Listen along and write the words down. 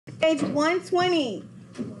Page 120.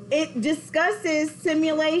 It discusses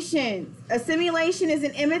simulations. A simulation is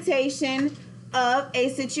an imitation of a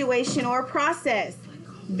situation or process.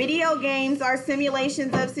 Video games are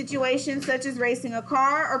simulations of situations such as racing a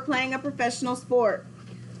car or playing a professional sport.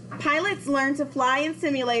 Pilots learn to fly in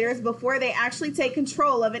simulators before they actually take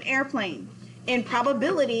control of an airplane. In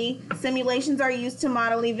probability, simulations are used to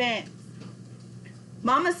model events.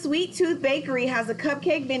 Mama Sweet Tooth Bakery has a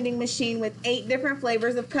cupcake vending machine with 8 different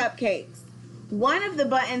flavors of cupcakes. One of the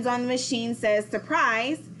buttons on the machine says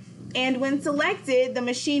surprise, and when selected, the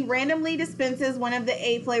machine randomly dispenses one of the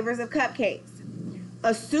 8 flavors of cupcakes.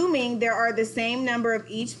 Assuming there are the same number of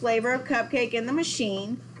each flavor of cupcake in the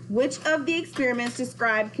machine, which of the experiments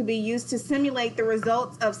described could be used to simulate the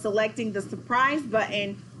results of selecting the surprise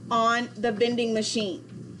button on the vending machine?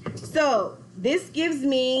 So this gives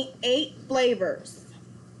me 8 flavors,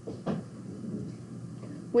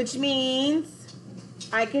 which means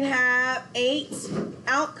I can have 8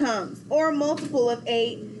 outcomes or multiple of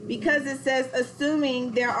 8 because it says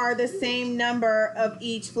assuming there are the same number of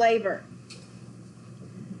each flavor.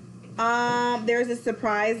 There's a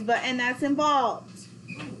surprise button that's involved.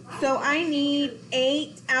 So I need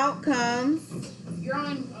 8 outcomes. You're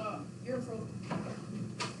on, you're pro.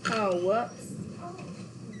 Oh, whoops.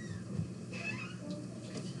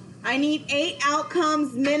 I need 8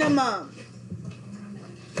 outcomes minimum.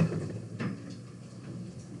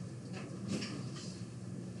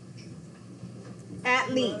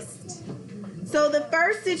 At least. So the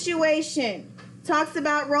first situation talks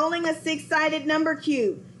about rolling a 6-sided number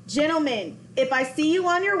cube. Gentlemen, if I see you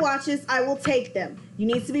on your watches, I will take them. You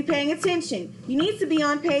need to be paying attention. You need to be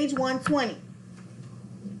on page 120.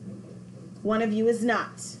 One of you is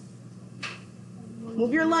not.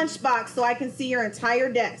 Move your lunchbox so I can see your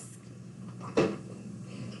entire desk.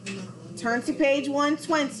 Turn to page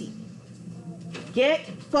 120. Get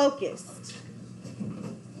focused.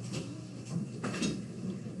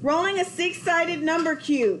 Rolling a 6-sided number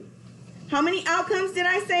cube. How many outcomes did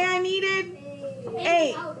I say I needed?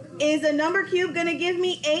 8. Is a number cube going to give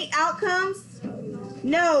me 8 outcomes?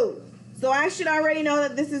 No. So I should already know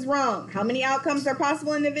that this is wrong. How many outcomes are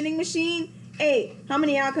possible in the vending machine? 8. How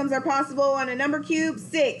many outcomes are possible on a number cube?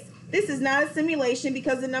 6. This is not a simulation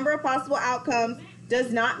because the number of possible outcomes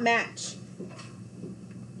does not match.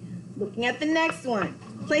 Looking at the next one.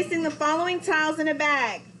 Placing the following tiles in a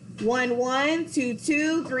bag. 1, 1, 2,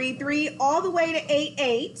 2, 3, 3, all the way to 8,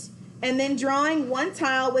 8. And then drawing one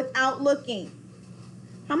tile without looking.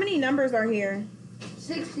 How many numbers are here?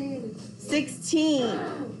 16. 16.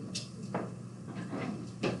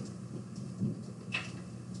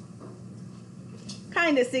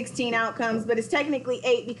 Kind of 16 outcomes, but it's technically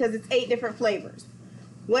 8 because it's 8 different flavors.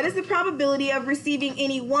 What is the probability of receiving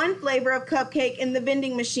any one flavor of cupcake in the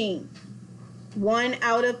vending machine? 1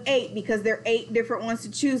 out of 8 because there are 8 different ones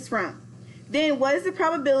to choose from. Then what is the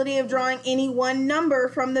probability of drawing any one number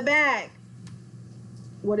from the bag?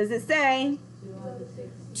 What does it say?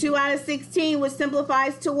 2 out of 16, which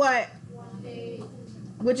simplifies to what? 8.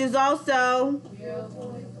 Which is also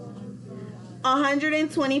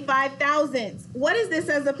 125 thousandths. What is this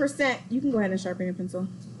as a percent? You can go ahead and sharpen your pencil.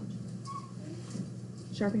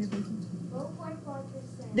 Sharpen your pencil.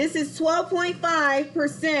 12.5%. This is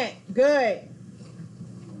 12.5%. Good.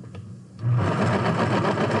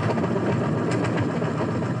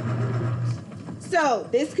 So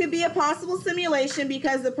this could be a possible simulation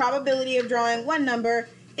because the probability of drawing one number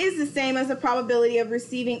is the same as the probability of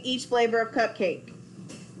receiving each flavor of cupcake.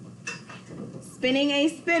 Spinning a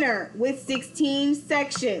spinner with 16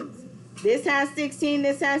 sections. This has 16,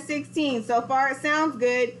 this has 16. So far it sounds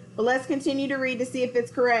good, but let's continue to read to see if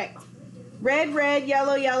it's correct. Red, red,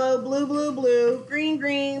 yellow, yellow, blue, blue, blue, green,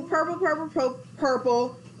 green, purple, purple,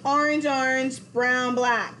 purple, orange, orange, brown,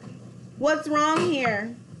 black. What's wrong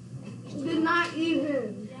here? They're not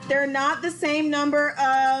even. They're not the same number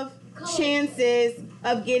of chances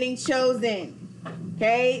of getting chosen.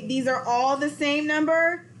 Okay, these are all the same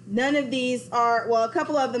number. None of these are, well, a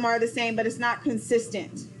couple of them are the same, but it's not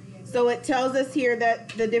consistent. So it tells us here that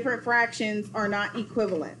the different fractions are not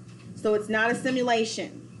equivalent. So it's not a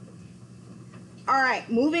simulation. All right,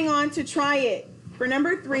 moving on to try it. For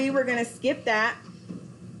number 3, we're going to skip that.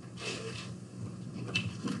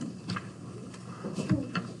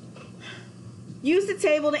 Use the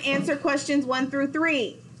table to answer questions 1 through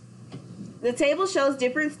 3. The table shows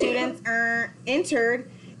different students entered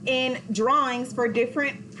in drawings for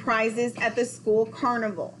different prizes at the school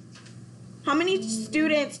carnival. How many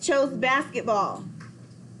students chose basketball?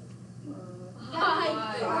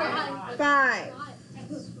 5.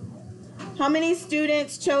 How many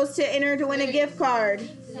students chose to enter to win a gift card?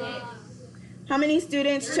 How many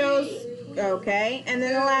students chose? Okay, and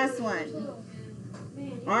then the last one.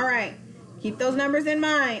 All right, keep those numbers in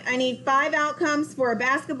mind. I need 5 outcomes for a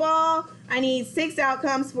basketball. I need 6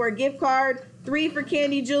 outcomes for a gift card, 3 for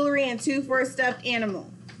candy jewelry, and 2 for a stuffed animal.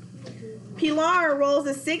 Pilar rolls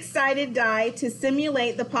a 6-sided die to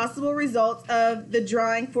simulate the possible results of the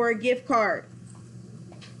drawing for a gift card.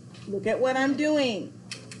 Look at what I'm doing.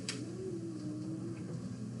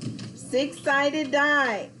 6-sided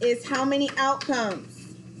die is how many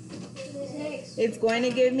outcomes? It's going to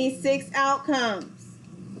give me 6 outcomes.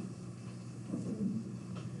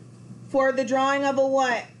 For the drawing of a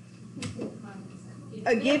what?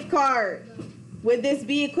 A gift card. Would this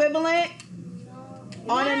be equivalent?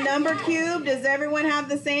 On a number cube, does everyone have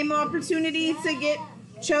the same opportunity to get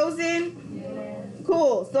chosen?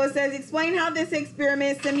 Cool. So it says, explain how this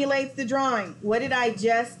experiment simulates the drawing. What did I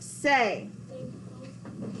just say?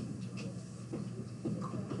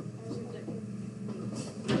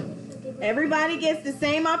 Everybody gets the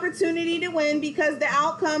same opportunity to win because the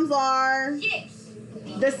outcomes are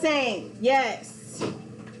the same. Yes.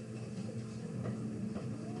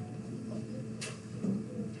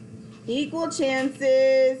 Equal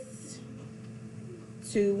chances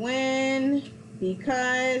to win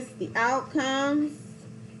because the outcomes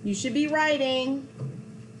you should be writing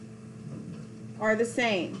are the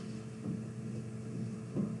same.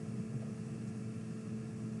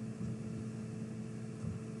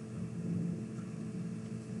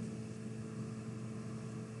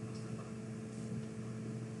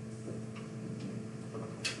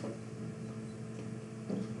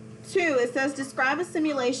 It says describe a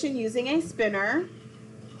simulation using a spinner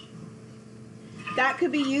that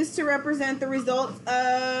could be used to represent the results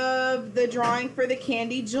of the drawing for the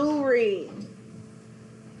candy jewelry.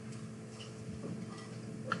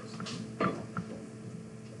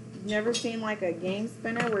 Never seen like a game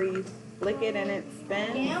spinner where you flick it and it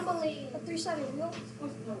spins? Gambling. A 3-sided wheel.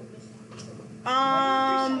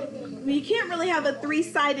 You can't really have a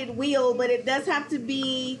 3-sided wheel, but it does have to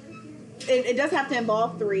be. It does have to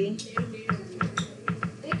involve 3.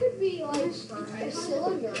 It could be like a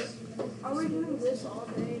cylinder. Are we doing this all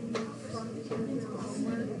day?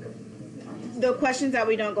 The questions that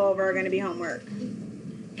we don't go over are going to be homework.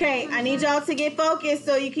 Okay, I need y'all to get focused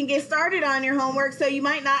so you can get started on your homework, so you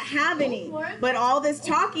might not have any. But all this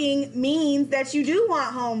talking means that you do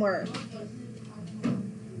want homework.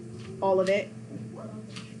 All of it.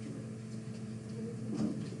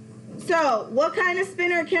 So, what kind of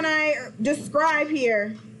spinner can I describe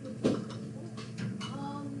here?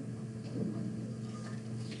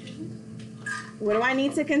 What do I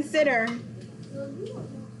need to consider?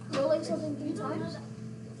 Rolling something 3 times?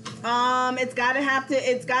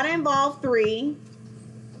 It's gotta involve 3.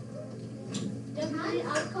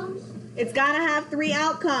 It's gotta have 3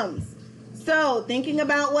 outcomes. So, thinking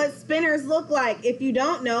about what spinners look like. If you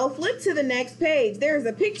don't know, flip to the next page. There's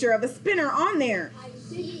a picture of a spinner on there.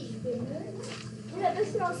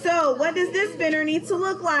 So, what does this spinner need to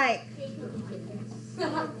look like?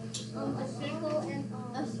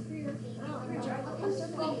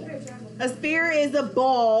 A sphere is a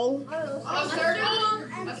ball. A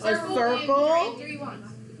circle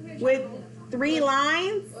with 3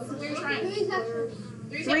 lines.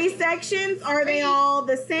 3 sections. Are they all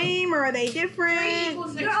the same or are they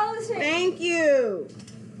different? They're all the same. Thank you.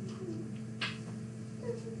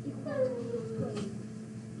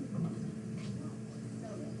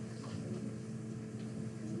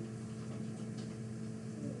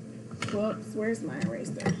 Whoops, where's my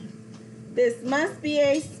eraser? This must be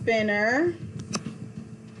a spinner.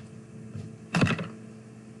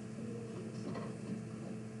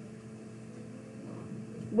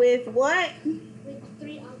 With what? With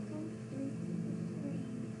 3 outcomes.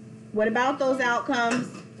 What about those outcomes?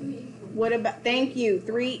 What about, thank you,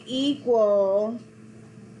 3 equal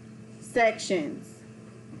sections.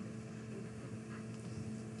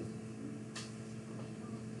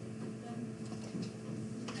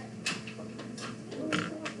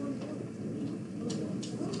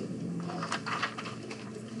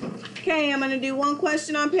 Okay, I'm going to do one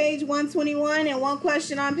question on page 121 and one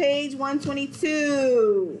question on page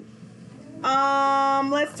 122.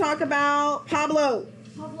 Let's talk about Pablo.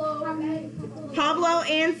 Pablo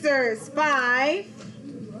answers 5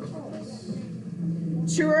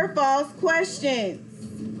 true or false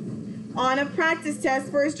questions on a practice test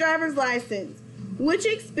for his driver's license. Which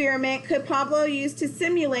experiment could Pablo use to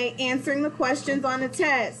simulate answering the questions on the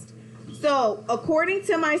test? So, according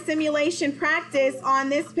to my simulation practice on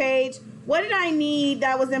this page, what did I need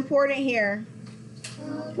that was important here?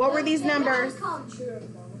 What were these numbers?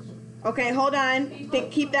 Okay, hold on.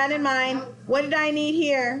 Keep that in mind. What did I need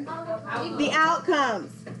here? The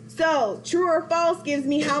outcomes. So, true or false gives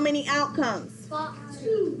me how many outcomes?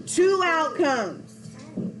 2 outcomes.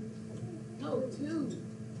 No, 2.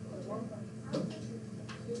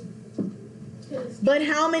 But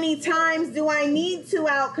how many times do I need 2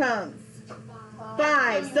 outcomes?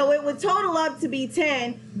 5. So it would total up to be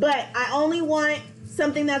 10, but I only want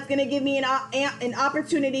something that's going to give me an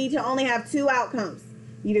opportunity to only have 2 outcomes.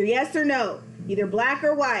 Either yes or no. Either black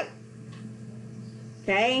or white.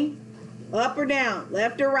 Okay? Up or down,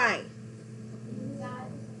 left or right.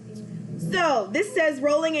 So this says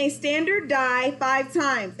rolling a standard die 5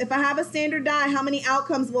 times. If I have a standard die, how many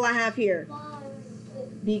outcomes will I have here?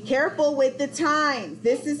 Be careful with the times.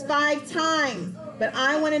 This is 5 times, but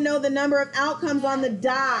I want to know the number of outcomes on the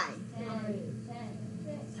die.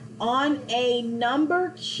 On a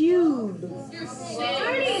number cube.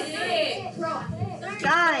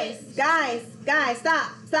 Guys,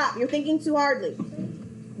 stop. You're thinking too hardly.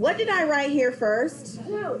 What did I write here first?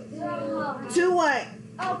 2 what?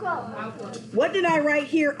 What did I write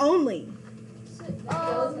here only?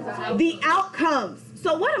 The outcomes.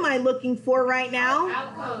 So what am I looking for right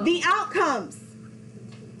now? The outcomes.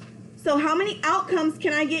 So how many outcomes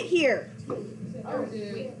can I get here?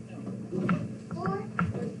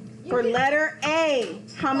 For letter A,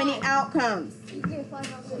 how many outcomes? You get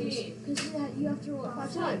 5 outcomes. Because you have to roll it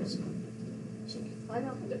 5 times. 5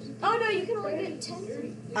 outcomes. Oh no, you can only get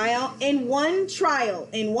 10. In one trial,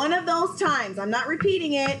 in one of those times, I'm not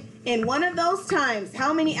repeating it, in one of those times,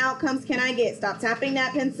 how many outcomes can I get? Stop tapping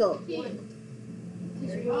that pencil.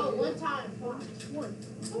 Oh, 1 time.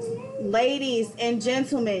 1. Ladies and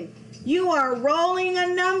gentlemen, you are rolling a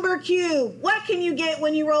number cube. What can you get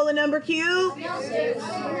when you roll a number cube?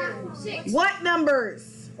 6. What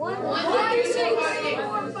numbers? 1, 2, 3,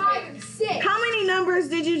 4, 5, and 6. How many numbers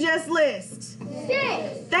did you just list?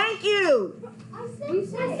 6. Thank you.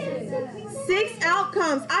 6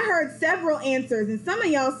 outcomes. I heard several answers, and some of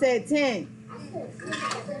y'all said 10.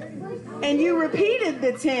 And you repeated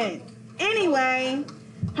the 10. Anyway,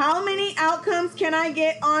 how many outcomes can I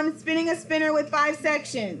get on spinning a spinner with 5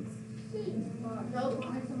 sections?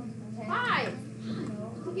 5.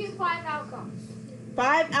 You get 5 outcomes.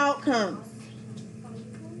 5 outcomes.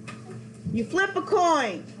 You flip a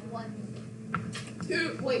coin.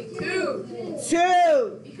 2. Wait, 2.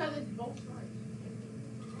 2. Because it's both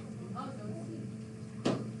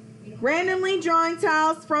sides. Randomly drawing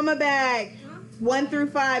tiles from a bag. 1 through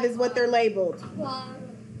 5 is what they're labeled.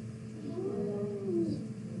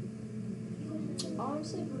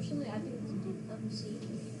 Honestly, personally, I think it's C.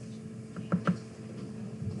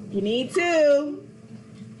 You need 2.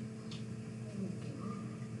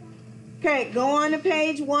 Okay, go on to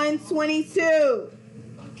page 122.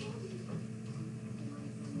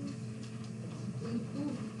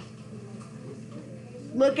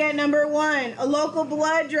 Look at number 1. A local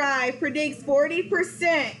blood drive predicts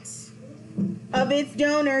 40% of its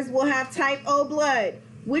donors will have type O blood.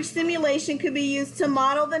 Which simulation could be used to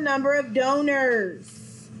model the number of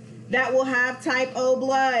donors that will have type O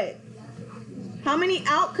blood? How many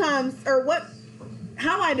outcomes, or what,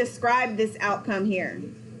 how do I describe this outcome here?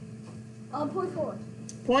 Point 4.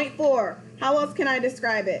 Point 4. How else can I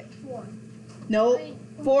describe it? 4. Nope.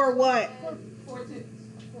 4 what?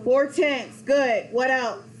 4 tenths. Good. What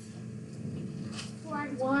else?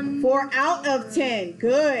 1. 4 out of 10.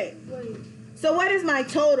 Good. So what is my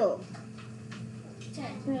total?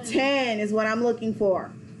 10. 10 is what I'm looking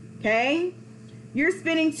for. Okay? You're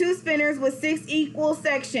spinning 2 spinners with 6 equal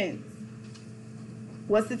sections.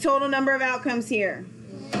 What's the total number of outcomes here?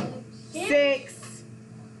 6.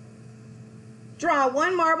 Draw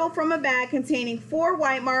 1 marble from a bag containing 4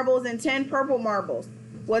 white marbles and 10 purple marbles.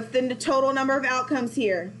 What's the total number of outcomes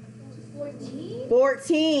here? 14.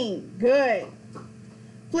 14. Good.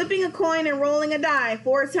 Flipping a coin and rolling a die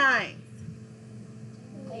 4 times.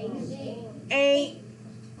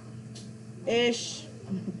 8-ish.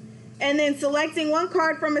 And then selecting 1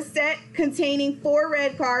 card from a set containing 4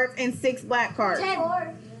 red cards and 6 black cards.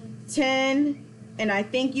 10. 10. And I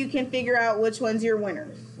think you can figure out which one's your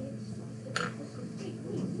winners.